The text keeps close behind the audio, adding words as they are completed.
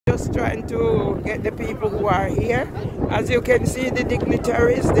just trying to get the people who are here. As you can see, the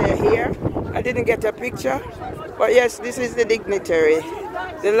dignitaries, they're here. I didn't get a picture, but yes, this is the dignitary.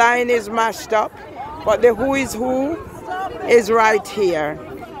 The line is mashed up, but the who is right here.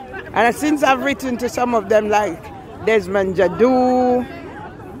 And since I've written to some of them, like Desmond Jadu,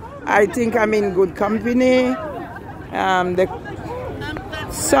 I think I'm in good company. The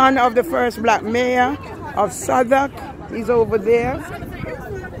son of the first black mayor of Southwark, he's over there.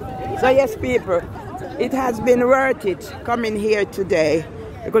 So yes, people, it has been worth it coming here today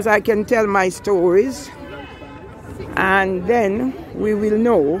because I can tell my stories, and then we will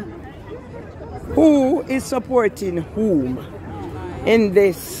know who is supporting whom in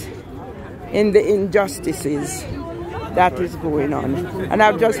the injustices that is going on. And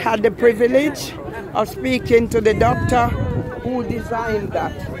I've just had the privilege of speaking to the doctor who designed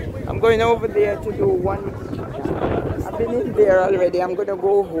that. I'm going over there to do one. I've been in there already. I'm going to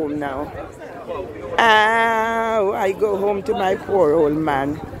go home now. I go home to my poor old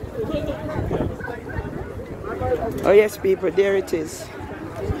man. Oh yes, people, there it is.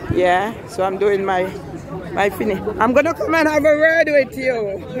 Yeah, so I'm doing my finish. I'm going to come and have a word with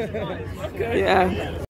you. Yeah.